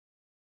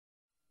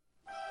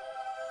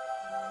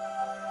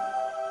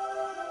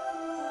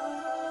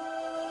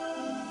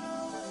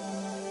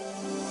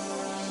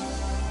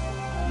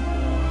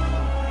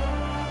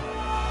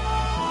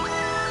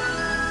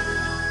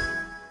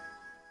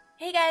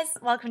guys,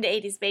 welcome to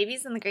 80s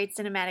Babies and the Great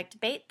Cinematic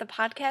Debate, the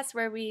podcast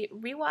where we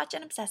rewatch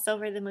and obsess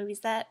over the movies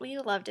that we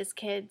loved as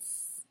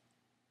kids.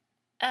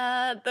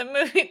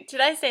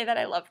 Did I say that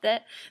I loved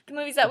it? The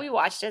movies that we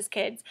watched as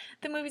kids,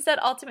 the movies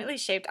that ultimately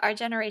shaped our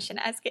generation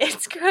as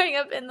kids growing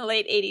up in the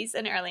late 80s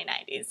and early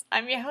 90s.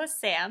 I'm your host,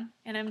 Sam,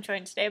 and I'm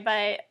joined today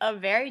by a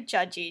very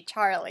judgy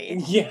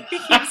Charlie. Yeah. Who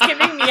keeps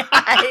giving me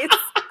eyes.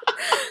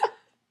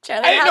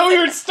 Charlie, I didn't know we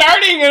were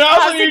starting, and all of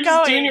a sudden you're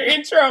just doing your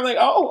intro. I'm like,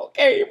 oh,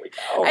 okay, here we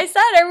go. I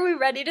said, are we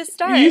ready to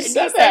start? You and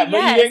said that, but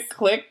yes. you didn't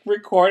click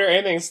record or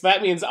anything, so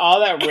that means all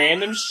that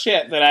random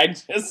shit that I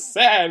just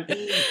said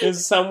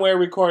is somewhere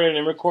recorded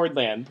in record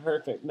land.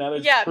 Perfect. Now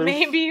there's proof.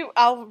 Maybe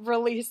I'll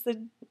release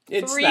the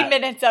 3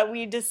 minutes that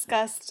we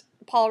discussed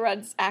Paul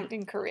Rudd's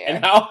acting career.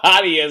 And how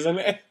hot he is,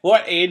 and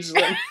what age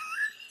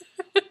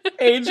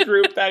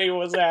group that he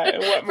was at,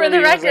 and what For the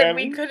movie he was record, in.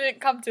 we couldn't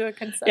come to a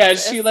consensus. Yeah,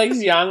 she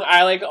likes young,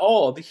 I like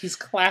old. He's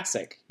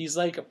classic. He's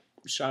like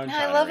Sean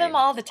Connery. I love him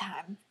all the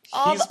time.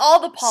 All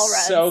the Paul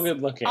Rudds. So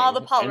good looking. All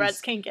the Paul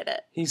Rudds can get it.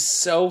 He's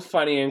so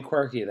funny and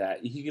quirky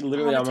that he can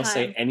literally almost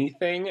say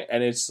anything,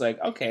 and it's like,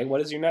 okay,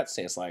 what does your nuts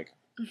taste like?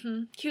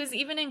 Mm-hmm. He was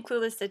even in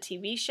Clueless, the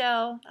TV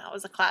show. That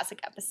was a classic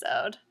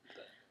episode.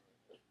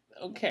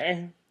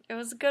 Okay. It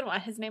was a good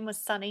one. His name was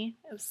Sonny.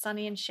 It was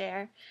Sonny and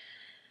Cher.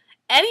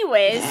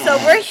 Anyways, so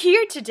we're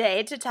here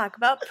today to talk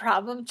about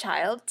Problem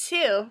Child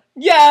 2.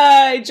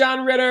 Yay!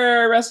 John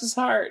Ritter, rest his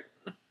heart.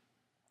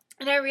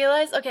 And I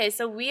realized, okay,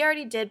 so we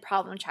already did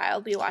Problem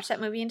Child. We watched that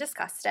movie and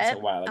discussed it. That's a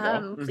while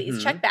ago.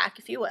 Please check back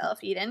if you will.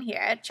 If you didn't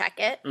hear it, check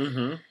it.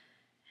 Mm-hmm.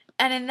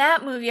 And in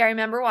that movie, I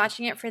remember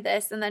watching it for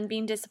this and then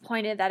being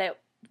disappointed that it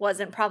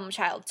wasn't Problem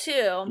Child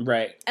 2.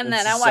 Right. And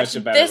then I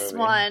watched this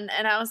one,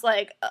 and I was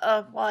like,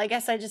 well, I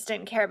guess I just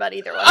didn't care about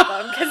either one of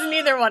them, because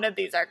neither one of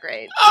these are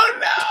great. Oh,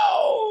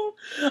 no!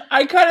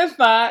 I kind of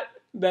thought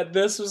that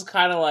this was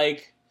kind of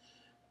like,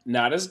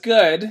 not as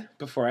good,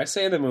 before I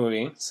say the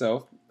movie,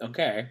 so,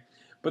 okay.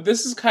 But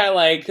this is kind of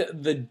like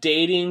the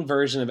dating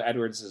version of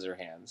Edward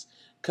Scissorhands.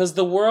 Because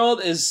the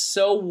world is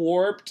so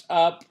warped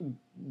up,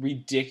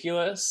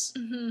 ridiculous.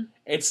 Mm-hmm.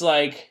 It's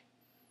like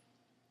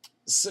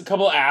a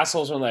couple of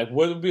assholes are like,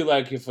 what would it be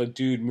like if a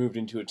dude moved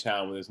into a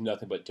town where there's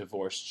nothing but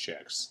divorced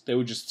chicks? They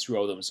would just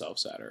throw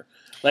themselves at her.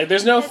 Like,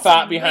 there's no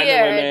thought behind the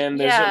women.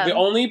 The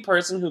only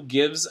person who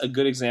gives a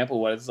good example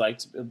of what it's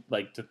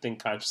like to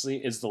think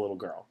consciously is the little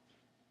girl.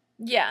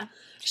 Yeah.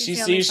 She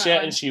sees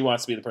shit and she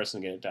wants to be the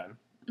person to get it done.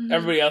 Mm-hmm.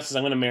 Everybody else is,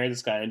 I'm going to marry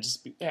this guy and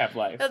just have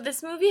life. So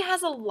this movie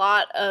has a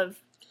lot of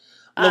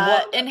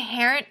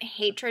inherent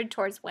hatred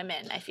towards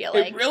women, I feel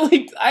like.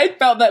 I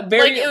felt that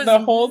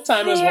the whole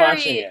time I was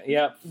watching it.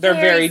 Yep. They're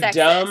very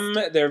dumb.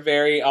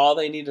 They're all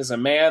they need is a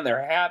man.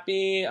 They're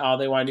happy. All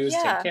they want to do is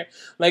take care.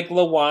 Like,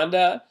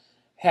 LaWanda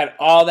had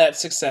all that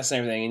success and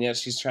everything, and yet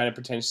she's trying to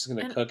pretend she's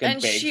going to cook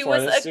and bake for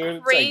this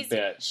dude. It's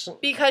like, bitch.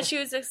 Because she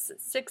was a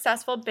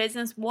successful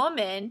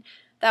businesswoman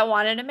that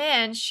wanted a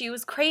man, she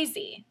was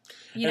crazy.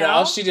 You know?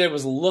 All she did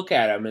was look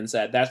at him and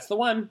said, that's the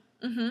one.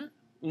 Mm-hmm.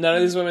 None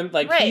of these women,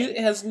 he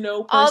has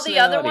no personality. All the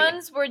other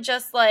ones were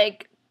just,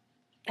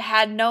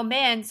 had no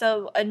man,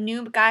 so a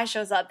new guy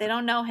shows up, they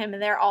don't know him,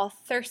 and they're all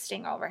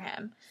thirsting over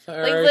him.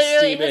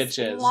 Thirsty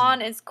bitches. His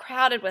lawn is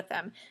crowded with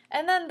him.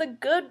 And then the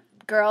good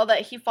girl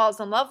that he falls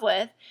in love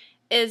with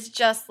is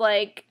just,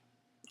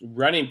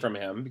 running from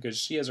him, because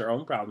she has her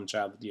own problem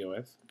child to deal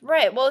with.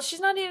 Right, well, she's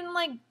not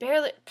even,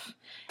 barely...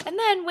 And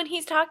then when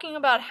he's talking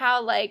about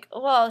how,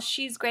 well,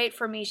 she's great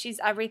for me, she's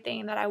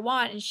everything that I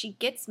want, and she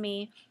gets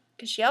me...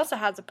 because she also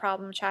has a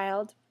problem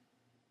child.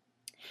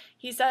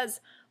 He says,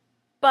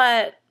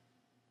 but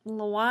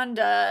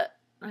LaWanda,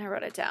 I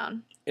wrote it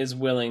down, is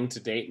willing to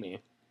date me.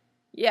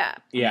 Yeah.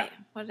 Yeah. Wait,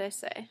 what did I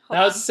say?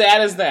 How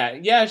sad is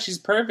that? Yeah, she's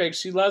perfect.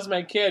 She loves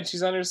my kid.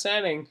 She's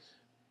understanding.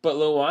 But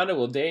LaWanda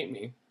will date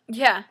me.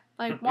 Yeah.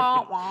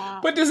 Wah, wah.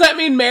 But does that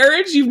mean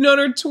marriage? You've known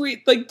her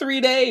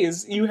 3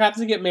 days. You have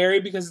to get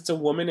married because it's a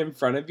woman in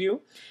front of you?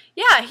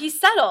 Yeah, he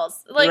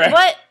settles. Right.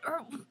 What...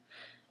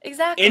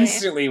 Exactly.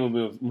 Instantly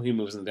he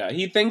moves into town.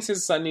 He thinks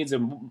his son needs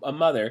a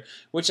mother,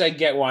 which I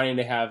get wanting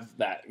to have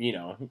that,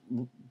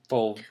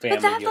 full family.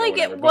 But that,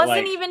 it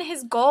wasn't even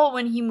his goal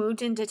when he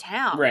moved into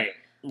town. Right.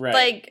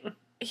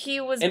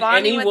 He was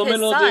bonding with his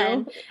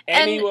son.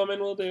 Any woman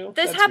will do.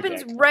 This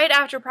happens right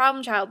after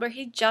Problem Child, where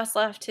he just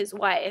left his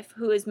wife,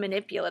 who is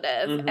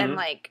manipulative and,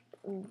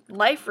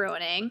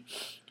 life-ruining,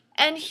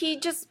 and he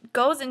just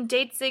goes and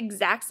dates the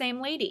exact same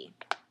lady.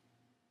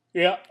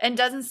 Yeah. And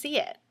doesn't see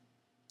it.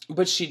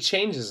 But she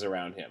changes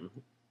around him,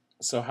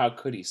 so how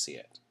could he see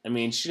it? I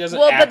mean, she doesn't.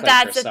 Well, but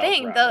that's the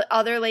thing. The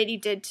other lady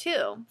did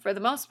too, for the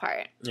most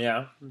part.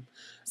 Yeah.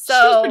 So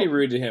she was pretty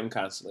rude to him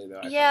constantly,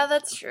 though. Yeah,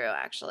 that's true,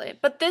 actually.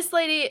 But this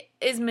lady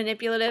is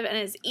manipulative, and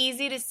is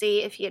easy to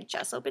see if he had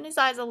just opened his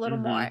eyes a little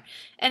more.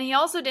 And he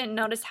also didn't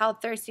notice how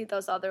thirsty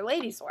those other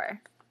ladies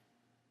were.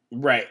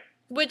 Right.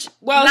 Which,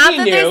 he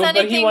knew,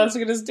 but he wants to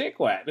get his dick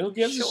wet. Who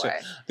gives a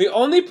shit? The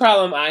only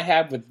problem I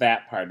have with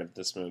that part of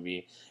this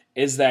movie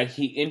is that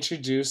he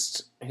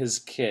introduced his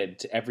kid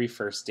to every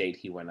first date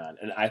he went on.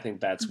 And I think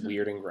that's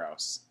weird and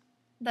gross.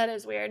 That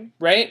is weird.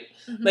 Right?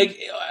 Mm-hmm. Like,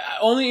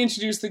 only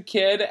introduce the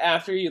kid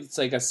after it's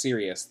like a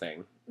serious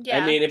thing.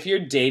 Yeah. I mean, if you're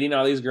dating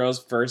all these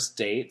girls' first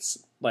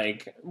dates,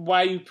 like,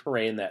 why are you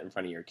parading that in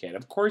front of your kid?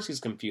 Of course he's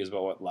confused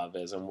about what love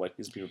is and what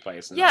he's being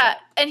replaced. Yeah,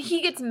 and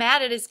he gets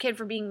mad at his kid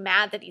for being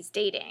mad that he's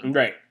dating.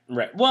 Right.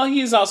 Well,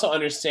 he's also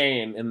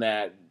understanding in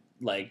that,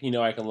 like,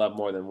 I can love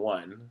more than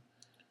one.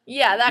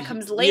 Yeah, that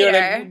comes later. You know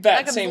what I mean?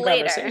 That comes same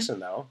later. conversation,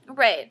 though.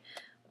 Right.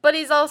 But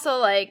he's also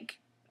like,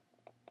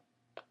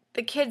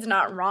 the kid's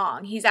not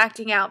wrong. He's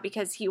acting out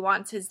because he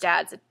wants his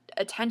dad's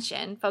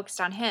attention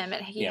focused on him,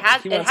 and he wants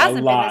hasn't been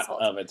this lot whole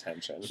of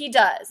attention. He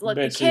does. Look,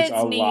 Bitch the kid's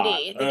needs a needy.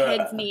 lot. The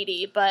kid's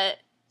needy, but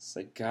it's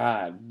like,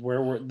 God,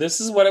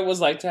 this is what it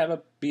was like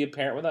to be a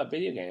parent without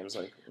video games.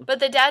 Like, but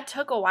the dad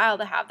took a while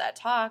to have that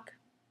talk.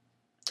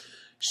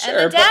 Sure,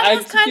 and the dad but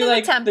was I kind feel of a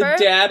like temper.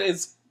 the dad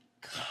is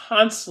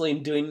constantly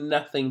doing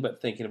nothing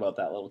but thinking about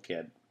that little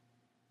kid.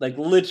 Like,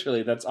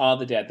 literally, that's all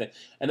the dad thinks.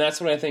 And that's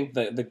what I think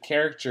the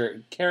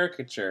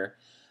caricature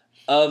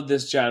of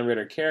this John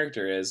Ritter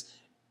character is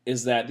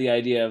that the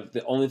idea of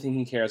the only thing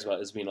he cares about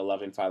is being a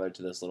loving father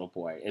to this little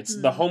boy.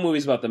 It's the whole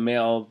movie's about the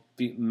male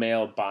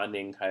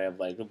bonding kind of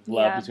like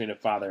love between a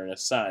father and a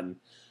son.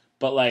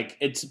 But like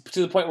it's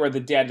to the point where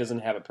the dad doesn't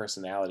have a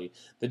personality.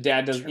 The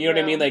dad doesn't, you know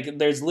what I mean? Like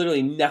there's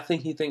literally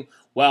nothing he thinks,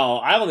 well,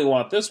 I only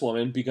want this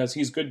woman because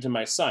he's good to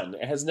my son.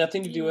 It has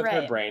nothing to do with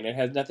her brain. It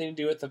has nothing to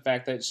do with the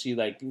fact that she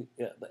like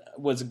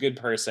was a good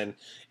person.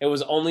 It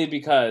was only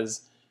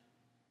because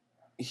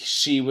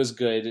she was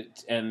good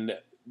and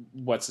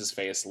what's his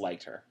face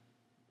liked her.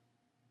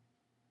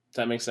 Does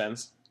that make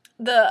sense?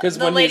 The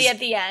lady at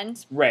the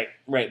end. Right,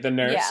 the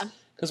nurse. Yeah.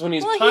 Because when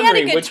he's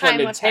pondering which one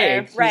to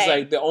take, he's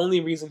like, the only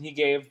reason he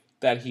gave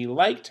that he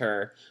liked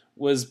her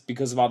was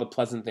because of all the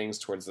pleasant things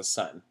towards the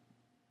son.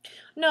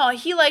 No,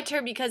 he liked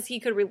her because he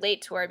could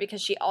relate to her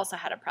because she also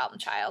had a problem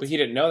child. But he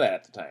didn't know that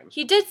at the time.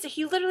 He did.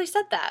 He literally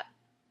said that.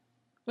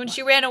 When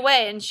she ran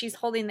away and she's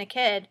holding the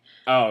kid.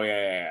 Oh,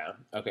 yeah.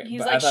 Okay.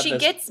 He's like, she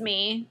gets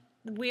me.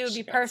 We would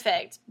be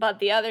perfect. But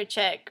the other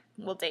chick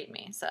will date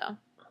me. So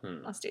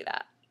let's do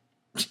that.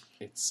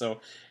 It's so...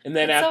 And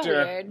then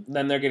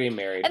then they're getting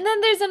married. And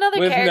then there's another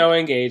with character. no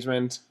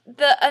engagement.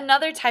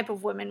 Another type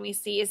of woman we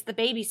see is the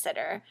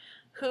babysitter,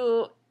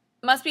 who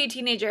must be a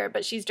teenager,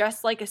 but she's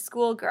dressed like a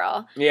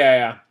schoolgirl.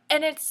 Yeah.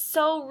 And it's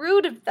so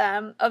rude of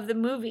them, of the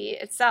movie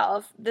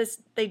itself.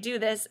 They do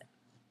this.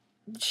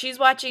 She's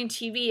watching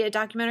TV, a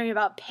documentary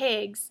about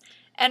pigs,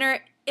 and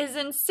is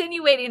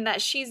insinuating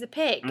that she's a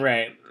pig.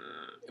 Right.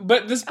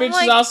 But this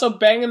bitch is also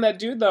banging that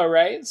dude, though,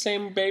 right?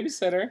 Same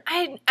babysitter.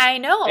 I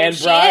know. And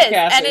she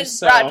broadcasted, is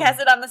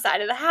broadcasted on the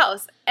side of the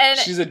house. And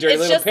she's a dirty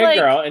little pig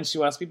girl, and she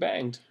wants to be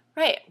banged.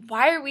 Right.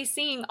 Why are we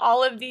seeing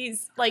all of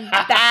these like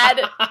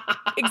bad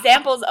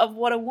examples of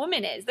what a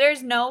woman is?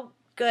 There's no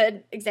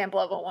good example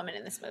of a woman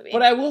in this movie.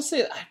 But I will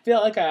say, I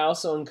feel like I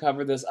also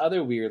uncovered this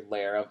other weird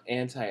layer of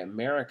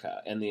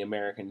anti-America and the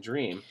American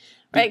dream.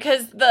 Right,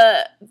 because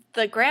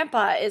the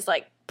grandpa is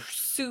like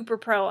super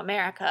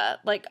pro-America,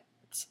 like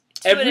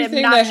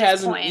everything that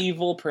has an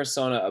evil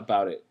persona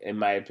about it, in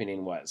my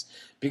opinion, was.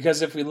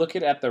 Because if we look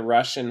at the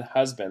Russian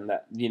husband,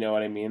 that, you know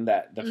what I mean,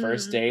 that the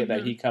first day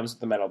that he comes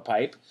with the metal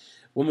pipe,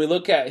 when we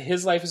look at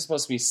his life is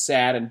supposed to be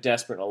sad and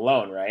desperate and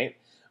alone, right?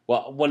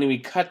 Well, when we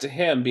cut to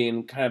him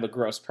being kind of a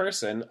gross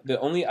person, the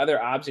only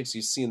other objects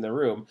you see in the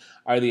room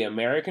are the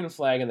American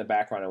flag in the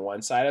background on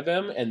one side of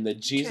him and the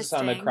Jesus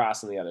on the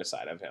cross on the other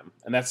side of him.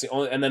 And that's the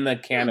only, and then the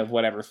can of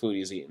whatever food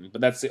he's eating.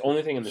 But that's the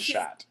only thing in the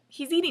shot.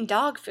 He's eating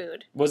dog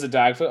food. Was it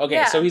dog food?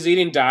 Okay, so he's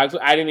eating dog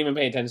food. I didn't even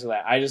pay attention to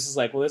that. I just was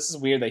like, well, this is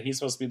weird that he's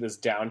supposed to be this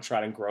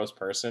downtrodden, gross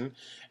person,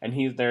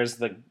 and there's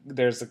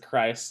the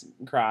Christ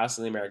cross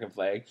and the American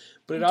flag.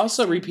 But it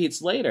also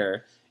repeats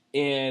later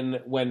when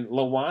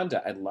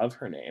Lawanda, I love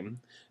her name,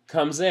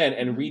 comes in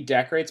and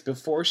redecorates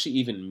before she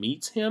even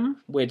meets him.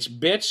 Which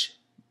bitch,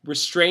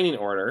 restraining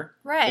order,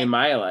 right?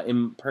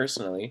 In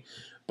personally.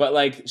 But,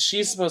 like,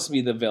 she's supposed to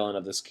be the villain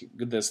of this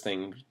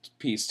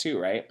piece, too,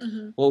 right?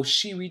 Mm-hmm. Well,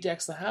 she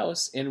redecks the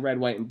house in red,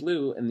 white, and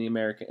blue and the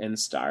American and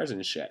stars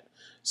and shit.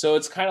 So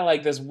it's kind of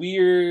like this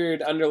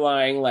weird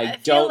underlying,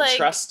 like, don't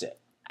trust it.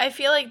 I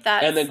feel like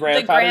that's and the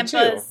grandpa's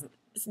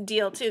too.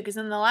 Deal, too, because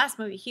in the last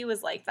movie, he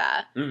was like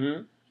that.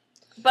 Mm-hmm.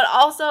 But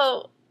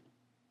also,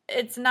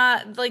 it's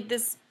not, like,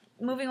 this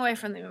moving away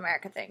from the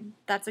America thing.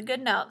 That's a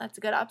good note. That's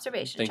a good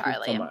observation,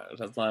 Charlie.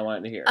 That's all I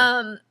wanted to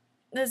hear.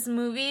 This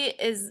movie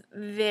is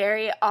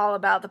very all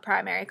about the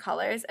primary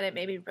colors, and it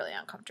made me really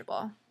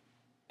uncomfortable.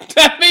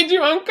 That made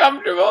you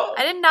uncomfortable?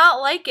 I did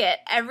not like it.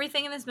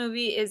 Everything in this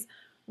movie is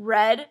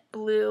red,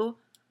 blue,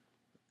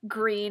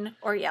 green,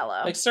 or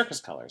yellow. Like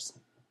circus colors.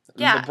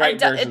 Yeah, the bright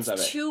versions of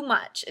it. It's too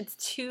much. It's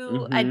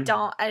too... Mm-hmm.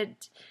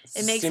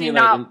 It makes me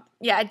not...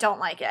 Yeah, I don't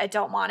like it. I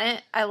don't want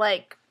it.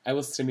 I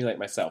will stimulate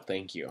myself,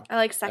 thank you. I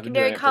like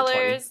secondary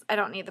colors. I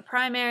don't need the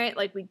primary.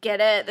 Like, we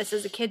get it. This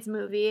is a kid's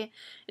movie.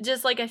 It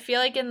just, like, I feel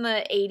like in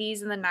the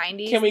 80s and the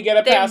 90s... Can we get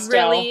a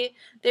pastel?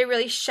 They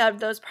really shoved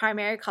those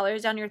primary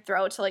colors down your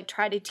throat to, like,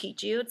 try to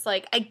teach you. It's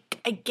like,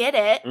 I get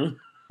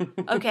it.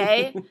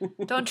 Okay?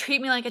 Don't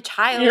treat me like a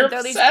child. You're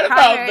Throw these upset about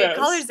primary this.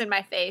 colors in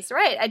my face.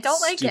 Right. I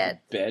don't like Stupid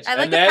it. bitch. I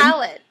like And the then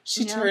palette.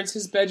 She you know? turns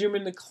his bedroom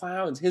into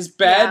clowns. His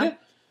bed Yeah.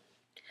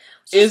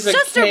 is It's a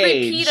just cage. a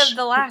repeat of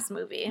the last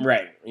movie.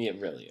 Right. It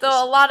really is.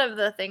 Though a lot of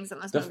the things in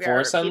this The movie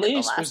Force are a repeat of the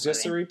Unleashed last was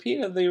just a movie.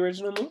 repeat of the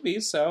original movie.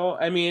 So,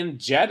 I mean,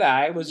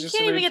 Jedi was You just a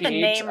can't even repeat get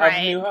the name of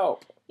right. New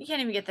Hope. You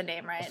can't even get the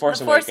name right. Force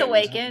The Force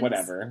Awakens. Awakens.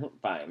 Whatever.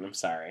 Fine. I'm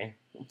sorry.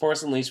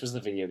 Force Unleashed was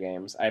the video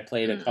games. I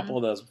played a couple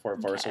of those before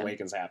Force Okay.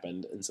 Awakens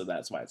happened, and so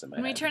that's why it's in my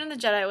head. Return of the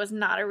Jedi was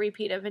not a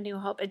repeat of A New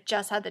Hope. It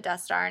just had the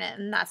Death Star in it,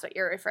 and that's what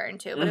you're referring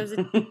to. But it was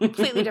a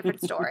completely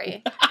different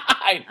story.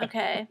 I know.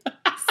 Okay.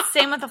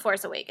 Same with The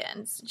Force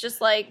Awakens.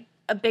 Just like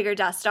a bigger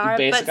Death Star,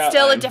 Basic but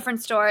still outline. a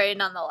different story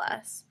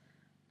nonetheless.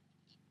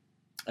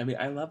 I mean,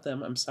 I love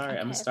them. I'm sorry.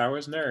 I'm a Okay. Star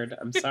Wars nerd.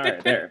 I'm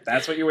sorry. There.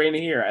 That's what you're waiting to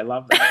hear. I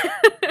love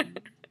that.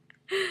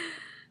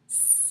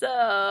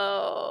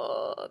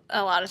 So,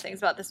 a lot of things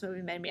about this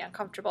movie made me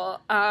uncomfortable.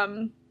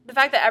 The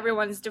fact that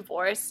everyone's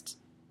divorced,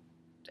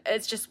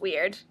 it's just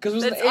weird. 'Cause it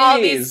was It's the all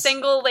 80s. these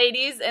single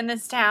ladies in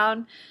this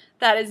town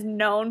that is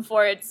known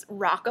for its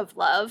rock of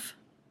love.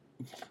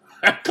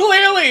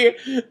 Clearly,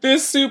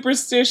 this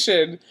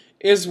superstition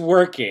is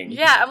working.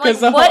 Yeah, I'm like,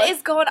 'Cause the what whole-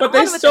 is going But on they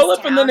with stole this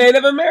it from the town?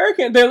 Native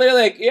American. They're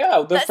literally like, yeah,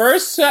 the That's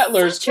first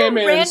settlers such a came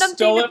in and random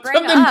stole thing it to from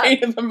bring the up.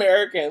 Native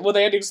American. Well,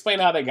 they had to explain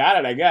how they got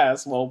it, I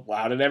guess. Well,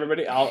 how did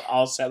everybody,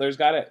 all settlers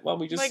got it? Well,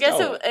 we just Well, I guess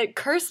stole it. it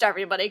cursed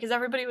everybody because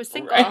everybody was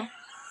single. Right.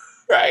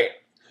 Right.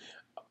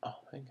 Oh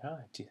my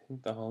god, do you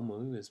think the whole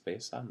movie was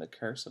based on the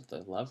curse of the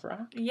Love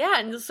Rock? Yeah,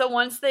 and so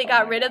once they Oh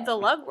got my rid of God. the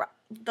love rock,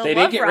 They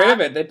didn't get rid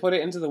of it. They put it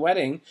into the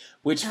wedding,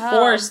 which Oh.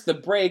 forced the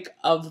break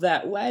of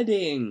that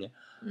wedding.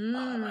 Oh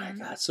my Mm.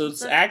 god. So it's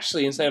So-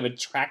 actually, instead of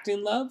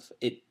attracting love,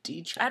 it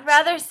detracts. I'd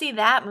rather see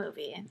that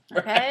movie.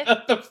 Okay.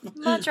 the,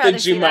 Much the rather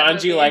see that Jumanji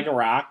movie. like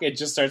rock, it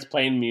just starts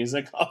playing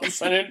music. All of a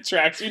sudden, it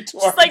attracts you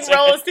towards Just like it.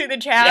 rolls through the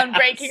town, Yes.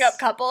 breaking up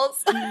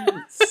couples.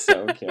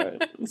 So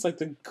cute. It's like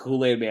the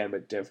Kool-Aid Man,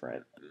 but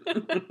different.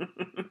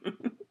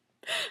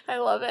 I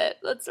love it.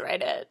 Let's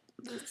write it.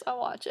 I'll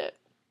watch it.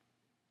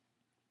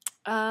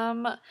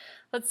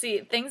 Let's see.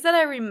 Things that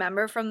I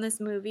remember from this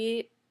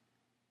movie.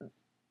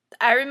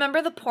 I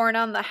remember the porn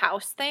on the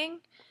house thing.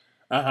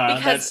 That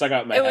Because stuck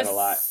out in my It head was a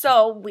lot.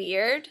 so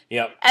weird.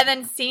 Yep. And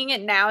then seeing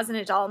it now as an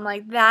adult, I'm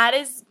like, that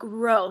is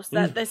gross.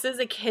 That this is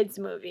a kid's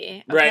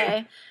movie. Right.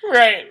 Okay.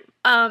 Right.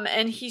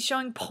 And he's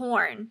showing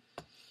porn.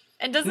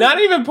 And doesn't Not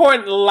even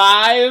porn,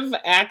 live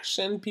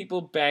action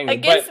people banging.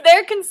 against But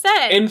their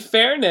consent. in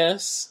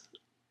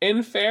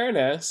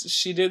fairness,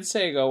 she did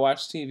say go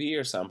watch TV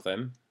or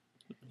something.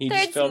 He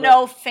just There's filmed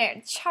no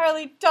fair.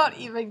 Charlie, don't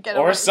even get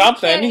Or away.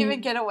 something. You can't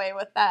even get away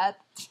with that.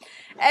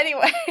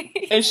 Anyway.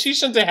 it. And she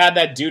shouldn't have had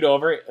that dude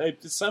over.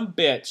 Some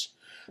bitch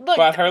Look,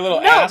 brought her little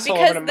no, asshole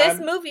over to because this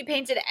my... movie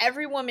painted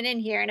every woman in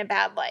here in a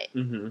bad light.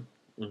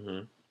 Mm-hmm. Mm-hmm.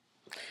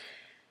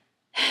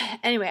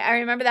 Anyway, I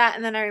remember that,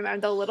 and then I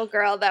remember the little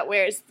girl that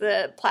wears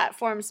the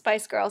platform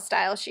Spice Girl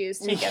style shoes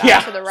to get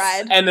onto the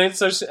ride. And then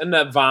and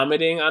the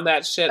vomiting on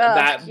that shit.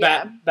 Ugh,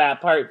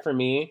 That part for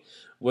me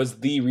was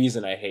the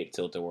reason I hate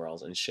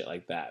Tilt-A-Whirls and shit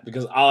like that.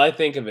 Because all I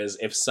think of is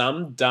if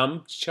some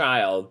dumb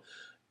child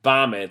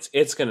vomits,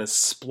 it's gonna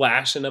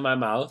splash into my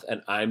mouth,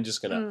 and I'm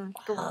just gonna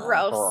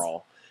Gross.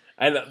 hurl.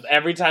 And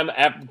every time,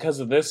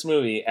 because of this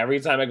movie, every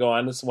time I go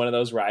on to one of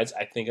those rides,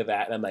 I think of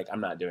that, and I'm like, I'm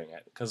not doing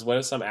it. Because what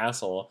if some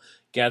asshole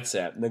gets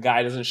it, and the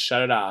guy doesn't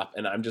shut it off,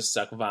 and I'm just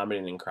stuck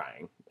vomiting and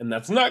crying? And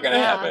that's not going to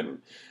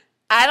happen.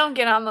 I don't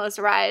get on those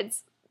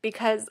rides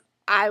because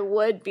I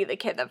would be the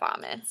kid that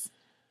vomits.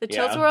 The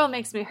Yeah. Tilt-A-Whirl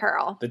makes me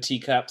hurl. The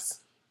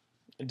teacups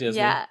at Disney.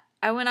 Yeah,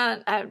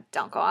 I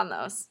don't go on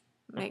those.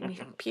 Make me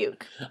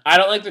puke. I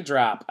don't like the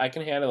drop. I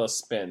can handle a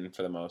spin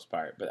for the most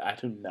part, but I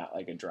do not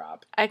like a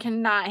drop. I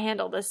cannot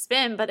handle the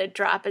spin, but a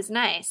drop is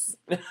nice.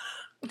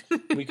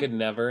 We could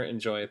never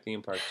enjoy a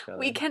theme park together.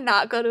 We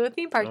cannot go to a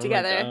theme park Oh my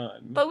together.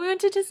 God. But we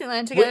went to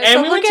Disneyland together. And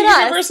so we look went to at us.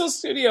 Universal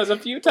Studios a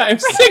few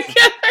times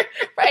together.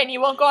 Right, and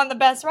you won't go on the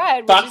best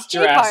ride, which Fuck is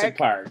Jurassic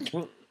Park.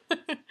 Park.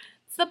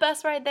 It's the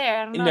best ride there.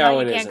 I don't know No, how you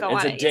it can't isn't. go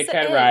It's on a it. Yes, it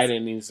dickhead is. ride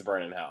and it needs to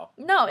burn in hell.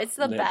 No, it's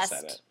the They've best.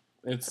 said it.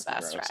 It's The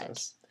best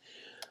grossest.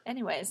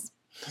 Anyways,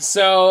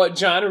 So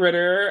John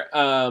Ritter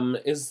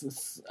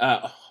is,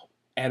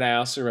 and I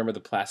also remember the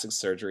plastic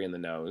surgery in the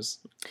nose.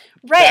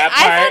 right. That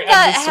I part thought of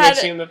that the had.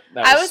 switching that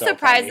I was so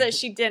surprised funny. that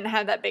she didn't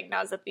have that big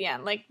nose at the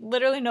end. Like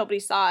literally nobody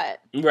saw it.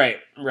 Right.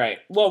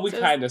 Well, we So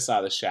kind of saw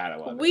the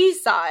shadow of it. We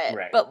saw it,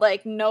 Right. but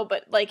like no,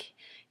 but like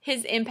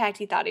his impact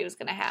he thought he was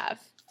gonna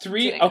have.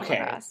 didn't come Okay,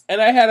 across. and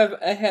I had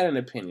an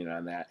opinion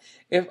on that.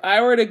 If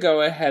I were to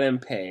go ahead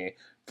and pay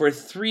for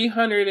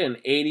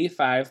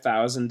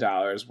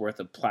 $385,000 worth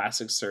of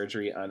plastic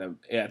surgery on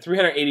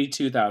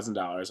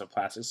 $382,000 of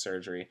plastic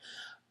surgery,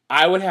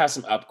 I would have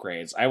some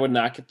upgrades. I would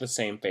not get the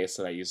same face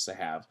that I used to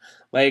have.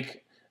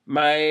 Like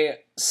my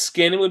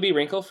skin would be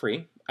wrinkle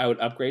free. I would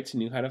upgrade to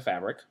new kind of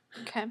fabric.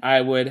 Okay.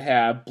 I would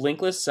have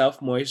blinkless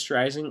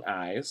self-moisturizing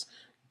eyes,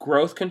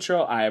 growth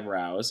control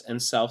eyebrows,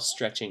 and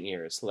self-stretching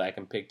ears so that I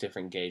can pick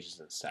different gauges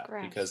and stuff.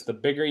 Gross. Because the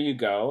bigger you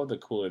go, the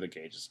cooler the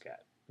gauges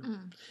get.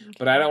 Okay.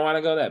 But I don't want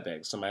to go that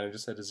big, so I might have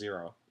just said a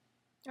 0.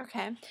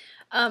 Okay.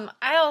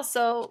 I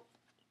also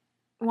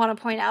want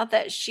to point out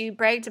that she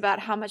bragged about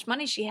how much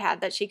money she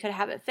had that she could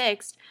have it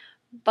fixed,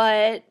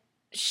 but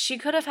she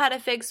could have had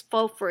it fixed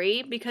for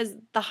free because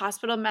the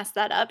hospital messed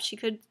that up. She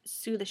could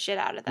sue the shit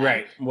out of them.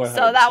 Right. 100%.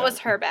 So that was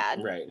her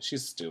bad. Right.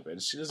 She's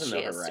stupid. She doesn't know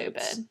She her is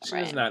rights. stupid. She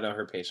Right. does not know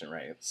her patient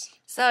rights.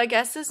 So I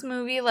guess this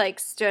movie like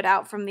stood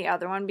out from the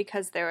other one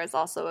because there was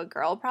also a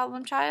girl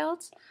problem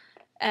child.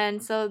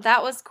 And so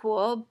that was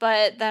cool,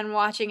 but then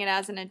watching it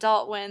as an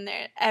adult when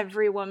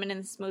every woman in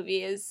this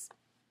movie is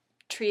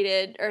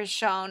treated or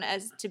shown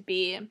as to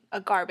be a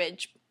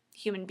garbage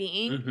human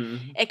being, Mm-hmm.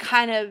 it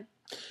kind of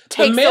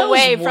takes males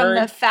away from the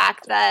weren't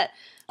fact that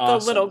the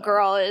Awesome, little though.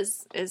 girl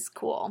is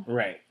cool.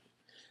 Right.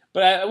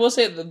 But I will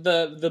say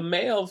the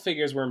male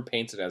figures weren't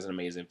painted as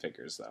amazing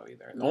figures, though,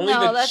 either. Only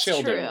No, the that's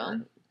children true.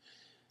 were.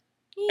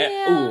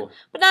 Yeah, Ooh,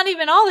 but not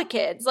even all the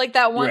kids. Like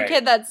that one Right.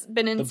 kid that's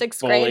been in The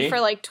 6th bully. grade for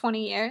like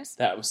 20 years.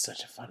 that was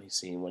such a funny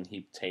scene when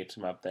he taped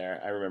him up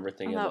there. I remember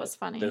thinking, that was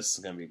funny. this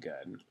is going to be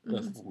good.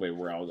 Mhm. Wait,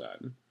 we're all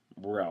good.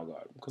 We're all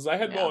good. Because I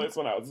had Yeah. bullies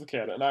when I was a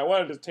kid, and I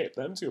wanted to tape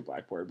them to a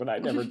blackboard, but I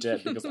never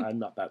did because I'm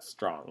not that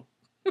strong.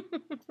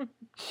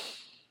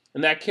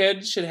 And that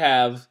kid should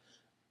have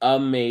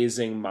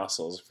amazing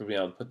muscles for being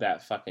able to put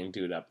that fucking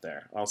dude up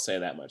there. I'll say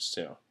that much,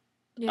 too.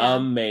 Yeah,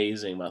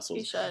 Amazing you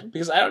muscles. should.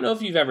 Because I don't know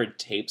if you've ever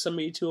taped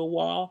somebody to a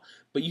wall,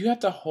 but you have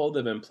to hold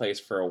them in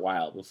place for a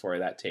while before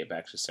that tape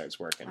actually starts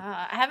working.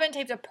 I haven't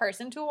taped a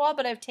person to a wall,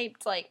 but I've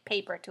taped like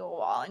paper to a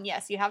wall, and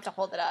yes, you have to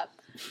hold it up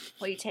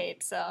while you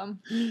tape. So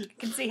you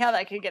can see how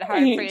that could get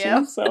hard I for hate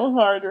you. so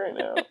hard right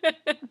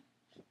now.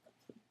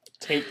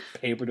 Tape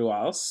paper to a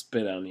wall, I'll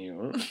spit on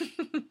you.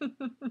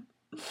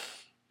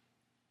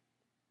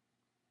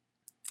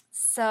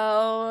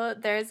 So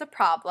there's a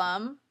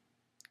problem.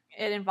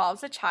 It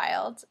involves a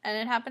child, and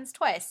it happens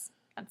twice.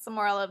 That's the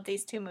moral of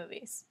these two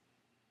movies.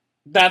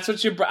 That's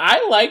what you.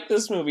 I like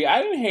this movie.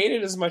 I didn't hate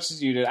it as much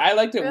as you did. I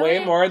liked it way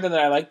Really? more than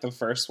I liked the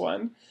first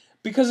one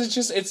because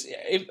it's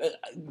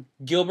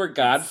Gilbert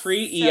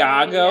Godfrey, so,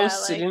 Iago yeah, like-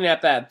 sitting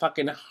at that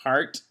fucking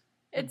heart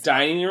It's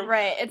dining room.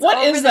 right. It's What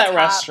over is the that top.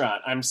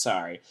 restaurant? I'm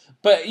sorry,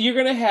 but you're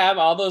gonna have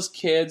all those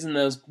kids and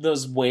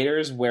those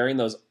waiters wearing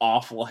those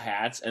awful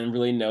hats and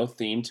really no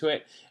theme to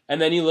it. And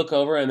then you look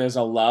over and there's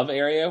a love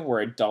area where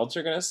adults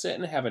are gonna sit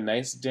and have a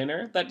nice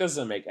dinner. That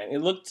doesn't make any. It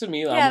looked to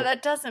me like Yeah,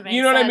 that doesn't make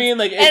you know sense. what I mean.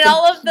 Like And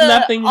all of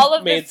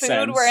the made food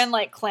sense. were in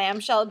like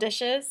clamshell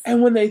dishes.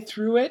 And when they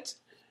threw it,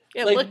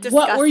 It like looked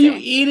disgusting. what were you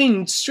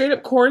eating? Straight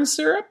up corn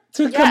syrup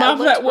to Yeah, come it off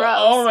looked that? gross.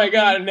 Oh my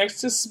god!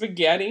 Next to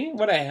spaghetti.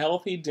 What a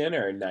healthy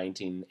dinner in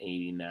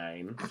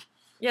 1989.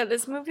 Yeah,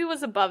 this movie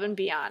was above and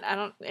beyond.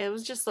 It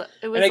was just.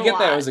 It was. And I a get lot.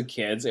 that it was a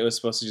kids. It was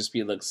supposed to just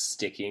be like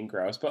sticky and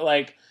gross, but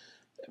like,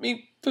 I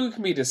mean, food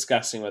can be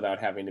disgusting without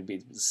having to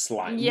be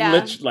slimy.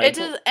 Yeah, Like, it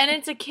does, and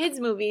it's a kids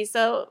movie,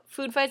 so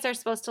food fights are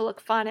supposed to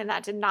look fun, and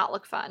that did not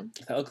look fun.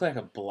 that looked like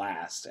a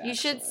blast. You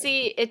should actually.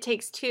 see It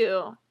Takes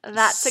Two.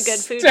 That's a good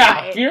food Stop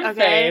fight. your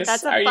okay, face.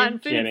 that's a Are fun you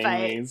food kidding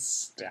fight. me?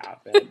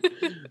 Stop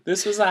it.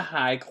 This was a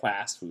high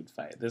class food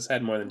fight. This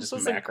had more than This just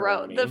was a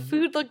gross. macaroni. The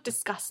food looked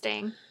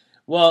disgusting.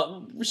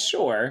 Well,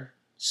 sure,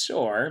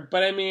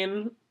 but I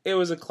mean, it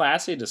was a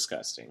classy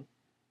disgusting.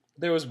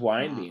 There was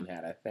wine being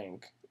had, I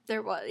think.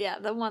 There was, yeah,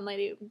 the one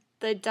lady,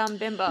 the dumb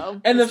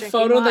bimbo, And the was drinking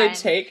photo they wine.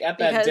 take at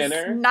that Because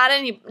dinner.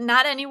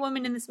 Not any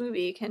woman in this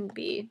movie can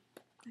be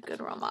a good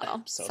role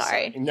model. So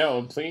Sorry.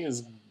 No,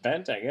 please,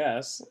 Bent, I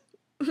guess.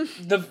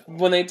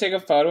 When they take a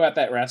photo at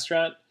that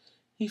restaurant,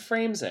 he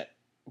frames it.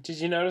 Did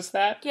you notice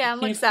that? Yeah,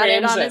 and He looks at it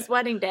frames on his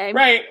wedding day.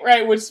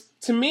 Right, which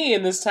to me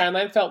in this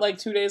timeline felt like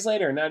 2 days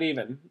later, not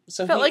even.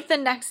 So Felt like the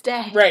next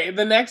day. right,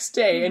 the next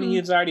day, and Mhm.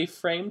 he's already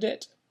framed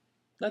it.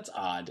 That's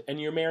odd. And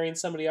you're marrying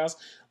somebody else.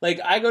 Like,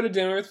 I go to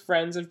dinner with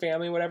friends and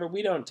family, whatever.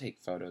 We don't take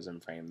photos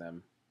and frame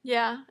them.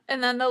 Yeah,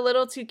 and then the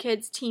little two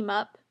kids team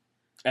up,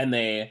 And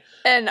they,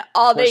 and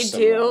all they Push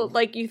do, someone.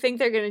 like you think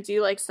they're gonna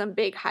do like some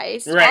big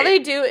heist. Right. All they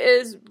do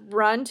is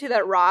run to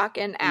that rock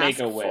and ask Make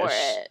a for wish.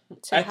 it.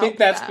 To I help think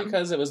that's them.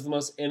 because it was the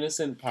most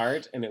innocent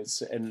part, and it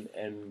was and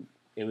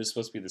it was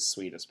supposed to be the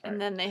sweetest part. And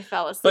then they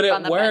fell But asleep it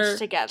on the worked. bench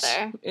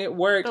together. It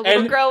worked. The little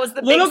and girl was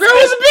the little big girl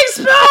was a big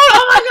spoon.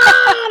 Oh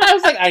my god! I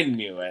was like, I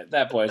knew it.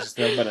 That boy's just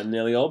nothing but a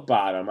nilly old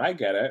bottom. I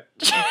get it.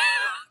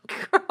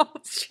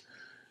 Gross.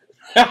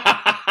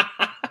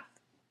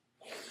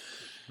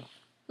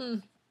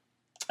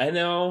 I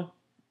know.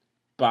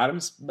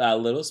 Bottoms,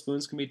 little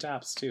spoons can be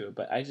tops too,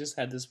 but I just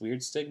had this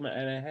weird stigma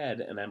in my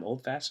head, and I'm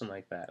old fashioned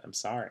like that. I'm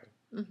sorry.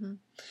 Mm-hmm.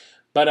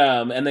 But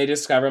and they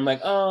discover I'm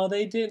like, oh,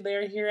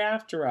 they're here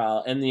after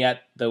all, and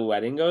yet the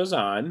wedding goes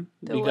on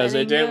because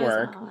it didn't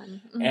work,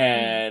 Mm-hmm.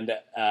 and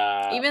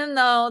Even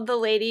though the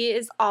lady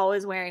is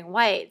always wearing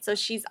white, so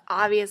she's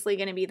obviously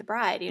going to be the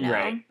bride, you know.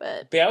 Right.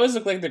 But they always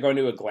look like they're going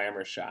to a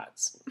glamour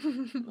shots.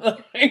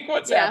 Like,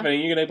 what's Yeah. happening?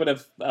 You're gonna put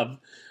a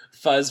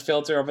fuzz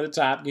filter over the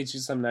top, get you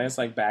some nice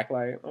like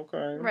backlight.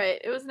 Okay,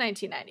 right, it was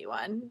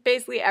 1991.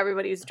 Basically,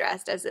 everybody was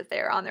dressed as if they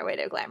were on their way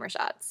to glamour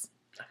shots.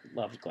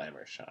 Loved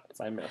Glamour Shots.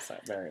 I miss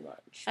that very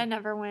much. I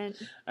never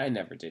went. I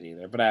never did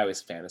either, but I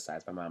always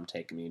fantasized my mom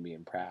taking me and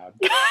being proud.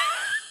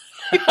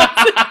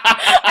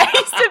 I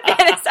used to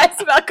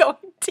fantasize about going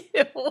too.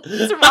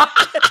 What's wrong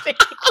with me?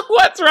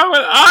 What's wrong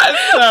with us,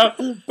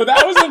 though? But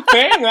that was a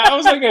thing. That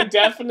was like a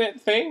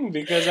definite thing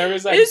because I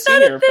was like, is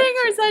that a thing,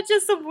 or is that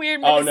just some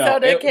weird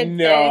Minnesota kid thing?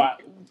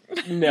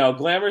 No.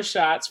 Glamour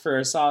Shots for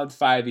a solid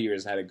 5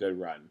 years had a good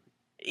run.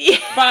 Yeah.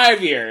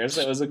 5 years,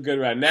 it was a good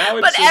run. Now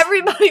it's but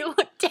everybody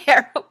looked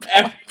terrible.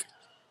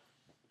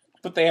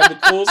 But they have the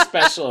cool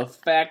special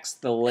effects,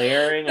 the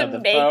layering of the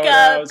makeup.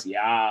 photos.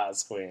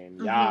 Yas, queen.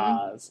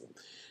 Yas.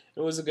 It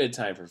was a good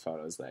time for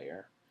photos that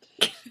year.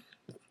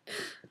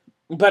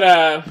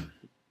 But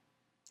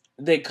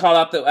they call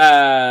out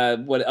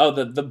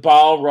the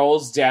ball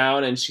rolls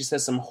down and she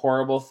says some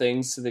horrible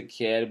things to the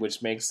kid,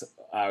 which makes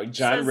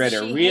John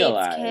Ritter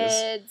realize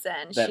hates kids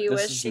and that she this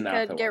wished is she not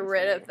could the get one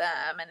rid for of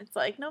them, and it's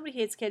like nobody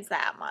hates kids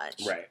that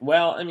much. Right.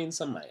 Well, I mean,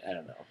 some might. I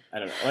don't know. I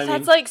mean,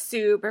 that's like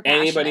super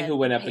passionate. Anybody who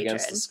went up hatred.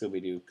 against the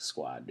Scooby-Doo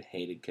squad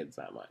hated kids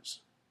that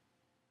much.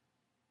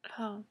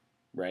 Oh.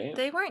 Right?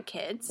 They weren't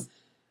kids.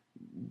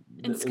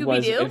 In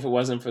Scooby-Doo? If it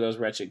wasn't for those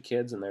wretched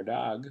kids and their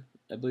dog,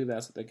 I believe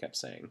that's what they kept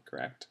saying,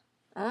 correct?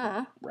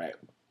 Right.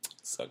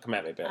 So come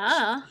at me,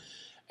 bitch.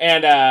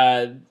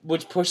 And,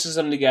 which pushes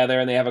them together,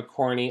 and they have a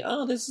corny,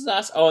 oh, this is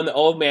us. Oh, and the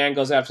old man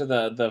goes after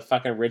the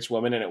fucking rich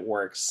woman, and it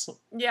works.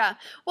 Yeah.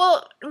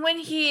 Well, when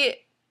he...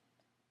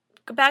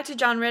 Back to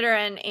John Ritter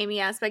and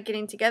Amy Aspect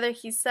getting together,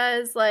 he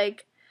says,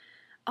 like,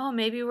 oh,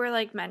 maybe we're,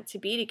 like, meant to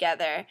be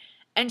together.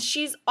 And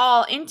she's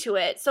all into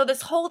it. So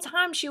this whole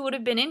time she would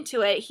have been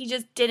into it. He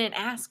just didn't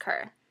ask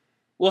her.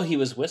 Well, he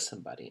was with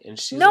somebody, and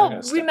she's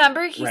no.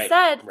 Remember, he said,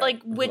 right.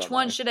 like, which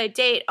one should I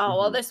date? Oh,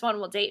 well, this one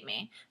will date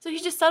me. So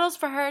he just settles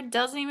for her,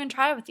 doesn't even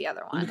try with the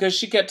other one. Because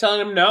she kept telling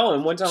him no,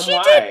 and one time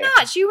why? She did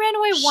not. She ran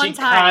away one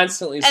time. She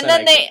constantly said,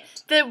 and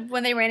then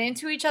when they ran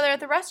into each other at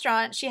the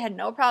restaurant, she had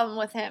no problem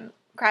with him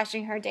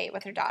crashing her date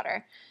with her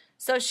daughter.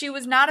 So she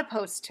was not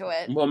opposed to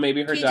it. Well,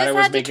 maybe her daughter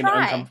was making an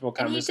uncomfortable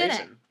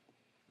conversation.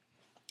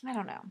 I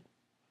don't know.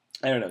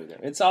 I don't know either.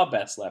 It's all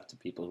best left to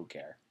people who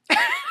care.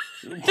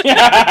 Which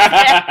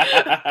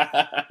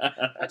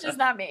is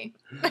not me.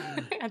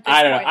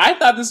 I don't know. I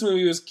thought this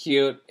movie was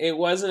cute. It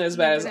wasn't as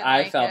bad as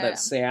I felt that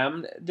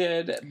Sam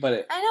did,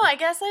 but I know. I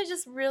guess I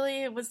just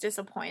really was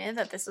disappointed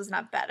that this was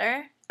not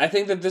better. I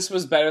think that this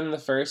was better than the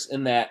first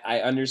in that I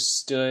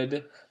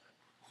understood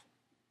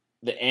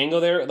the angle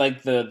there,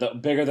 like the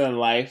bigger than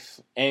life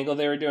angle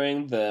they were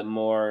doing, the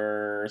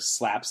more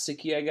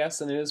slapsticky, I guess,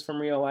 than it is from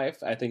real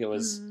life. I think it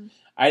was.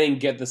 I didn't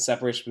get the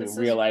separation between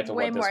real life and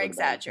what this was. Way more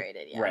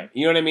exaggerated, yeah. Right.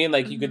 You know what I mean?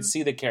 Like, you could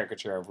see the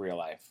caricature of real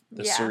life.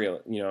 The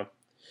surreal,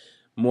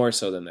 more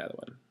so than the other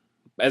one.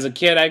 As a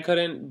kid, I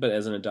couldn't, but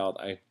as an adult,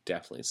 I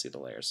definitely see the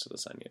layers to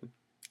this onion.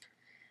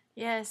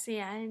 Yeah,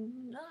 see, I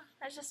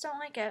just don't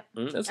like it.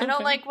 I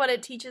don't like what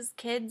it teaches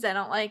kids. I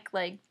don't like,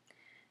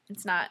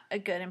 it's not a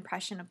good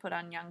impression to put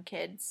on young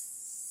kids.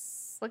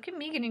 Look at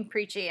me getting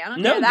preachy. I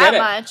don't care that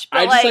much. But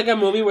I just like a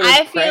movie where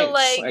there's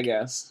pranks, I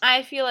guess.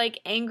 I feel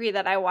angry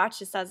that I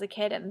watched this as a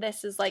kid, and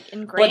this is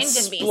ingrained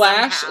in me.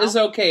 Splash is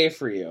okay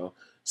for you.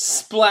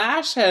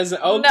 Splash has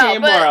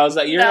morals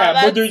that you're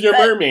having. But there's a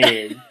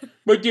mermaid.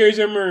 But there's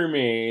a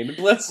mermaid.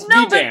 Let's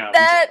be damned.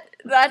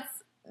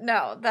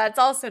 That's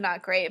also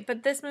not great.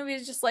 But this movie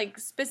is just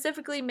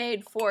specifically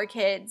made for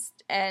kids,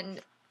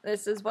 and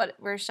this is what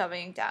we're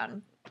shoving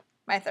down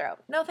my throat.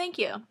 No, thank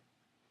you.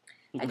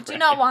 I do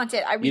not want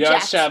it. I reject. You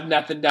don't shove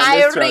nothing down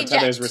this throat until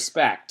there's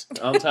respect.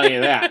 I'll tell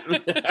you that.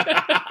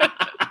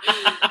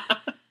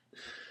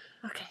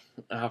 Okay.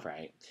 All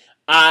right.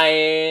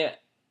 I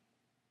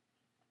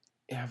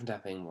have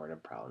nothing more to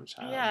problem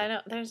child. Yeah, I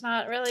know. There's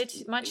not really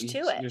much to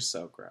it. You're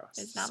so gross.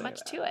 There's not much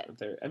to it.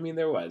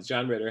 There was.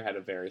 John Ritter had a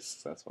very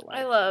successful life.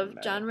 I love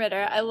John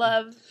Ritter. I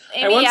love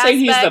Amy I wouldn't Aspect. say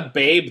he's the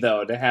babe,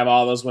 though, to have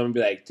all those women be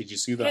like, did you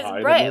see the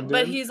Hollywood right,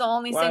 but he's the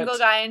only single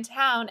guy in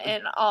town,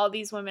 and all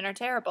these women are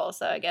terrible,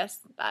 so I guess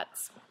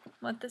that's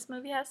what this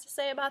movie has to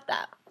say about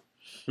that.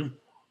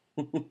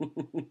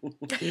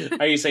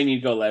 Are you saying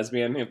you'd go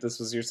lesbian if this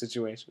was your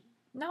situation?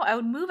 No, I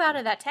would move out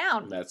of that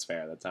town. That's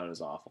fair. That town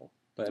is awful.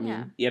 But, I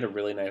mean, he had a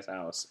really nice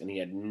house, and he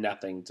had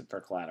nothing for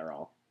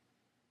collateral.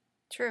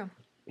 True.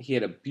 He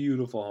had a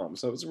beautiful home,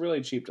 so it was really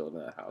cheap to live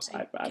in that house.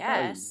 I'd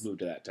probably move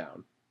to that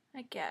town.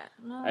 I get.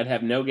 Well, I'd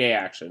have no gay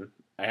action.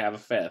 I have a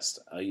fist.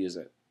 I'll use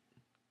it.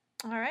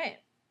 All right.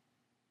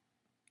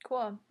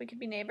 Cool. We could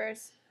be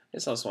neighbors. I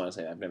just also want to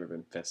say I've never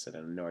been fisted,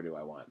 and nor do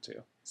I want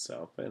to.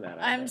 So, putting that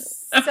out I'm so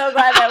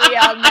glad that we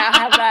all now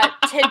have that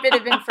tidbit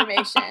of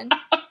information.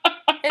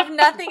 If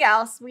nothing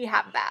else, we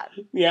have that.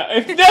 Yeah,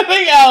 if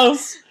nothing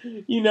else,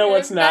 you know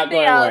what's not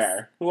going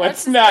where.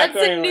 What's not going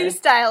where. That's a new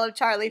style of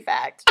Charlie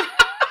Fact.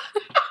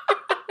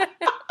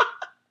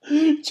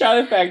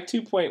 Charlie Fact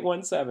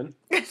 2.17.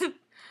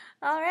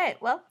 All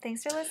right. Well,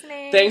 thanks for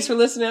listening. Thanks for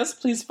listening to us.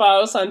 Please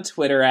follow us on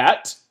Twitter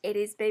at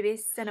 80s Baby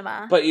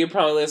Cinema. But you're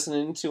probably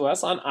listening to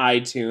us on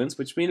iTunes,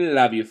 which we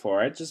love you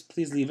for it. Just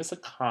please leave us a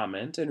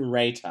comment and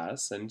rate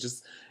us and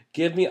just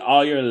Give me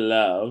all your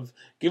love.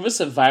 Give us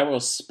a viral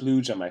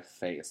splooge on my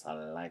face. I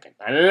like it.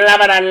 I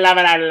love it. I love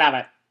it. I love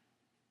it.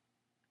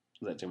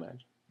 Is that too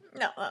much?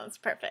 No, that was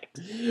perfect.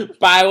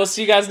 Bye. We'll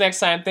see you guys next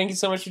time. Thank you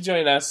so much for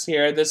joining us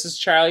here. This is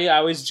Charlie,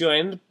 always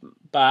joined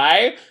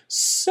by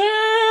Sam.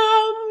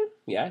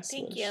 Yes.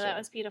 Thank you. That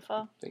was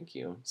beautiful. Thank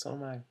you. So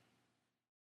am I.